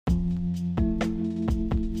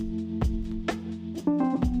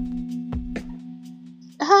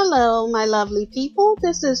Hello, my lovely people.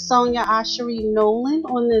 This is Sonia Ashery Nolan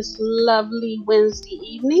on this lovely Wednesday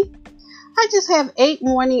evening. I just have 8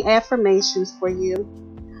 morning affirmations for you.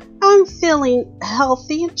 I'm feeling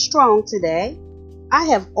healthy and strong today. I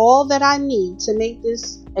have all that I need to make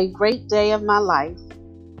this a great day of my life.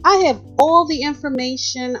 I have all the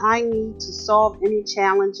information I need to solve any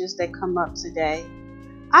challenges that come up today.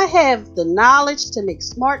 I have the knowledge to make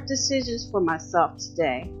smart decisions for myself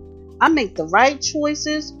today. I make the right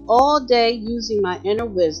choices all day using my inner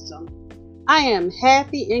wisdom. I am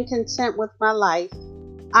happy and content with my life.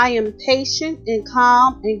 I am patient and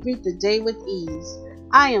calm and greet the day with ease.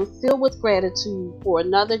 I am filled with gratitude for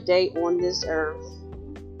another day on this earth.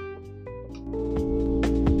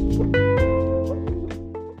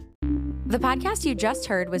 The podcast you just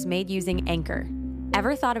heard was made using Anchor.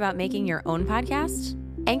 Ever thought about making your own podcast?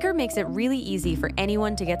 Anchor makes it really easy for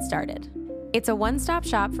anyone to get started. It's a one-stop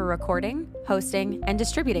shop for recording, hosting, and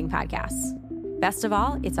distributing podcasts. Best of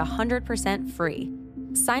all, it's 100% free.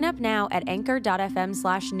 Sign up now at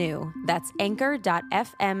anchor.fm/new. That's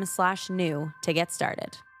anchor.fm/new to get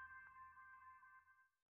started.